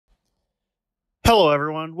Hello,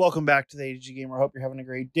 everyone. Welcome back to the ADG Gamer. I hope you're having a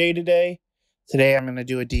great day today. Today, I'm going to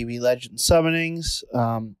do a DB Legend summonings.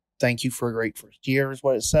 Thank you for a great first year, is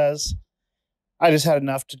what it says. I just had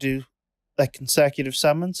enough to do a consecutive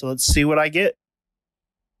summon, so let's see what I get.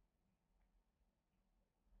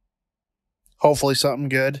 Hopefully, something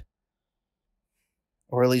good,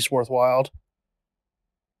 or at least worthwhile.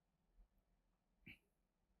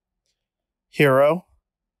 Hero.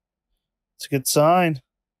 It's a good sign.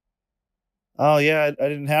 Oh, yeah, I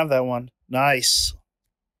didn't have that one. Nice.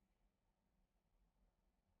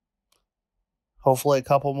 Hopefully, a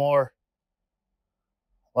couple more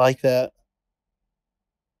like that.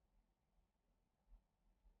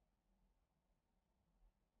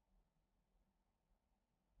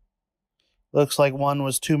 Looks like more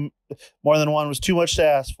than one was too much to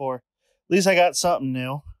ask for. At least I got something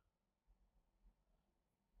new.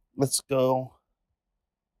 Let's go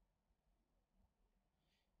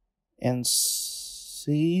and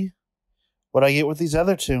see what I get with these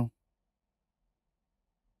other two.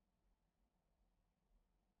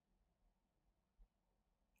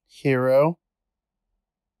 Hero.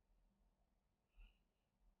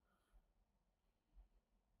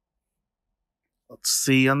 Let's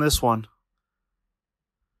see on this one.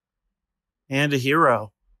 And a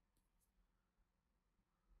hero.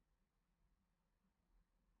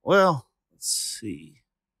 Well, let's see.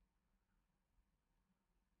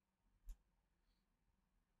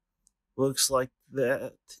 Looks like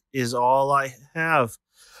that is all I have.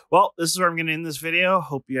 Well, this is where I'm going to end this video.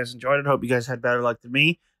 Hope you guys enjoyed it. Hope you guys had better luck than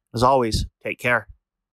me. As always, take care.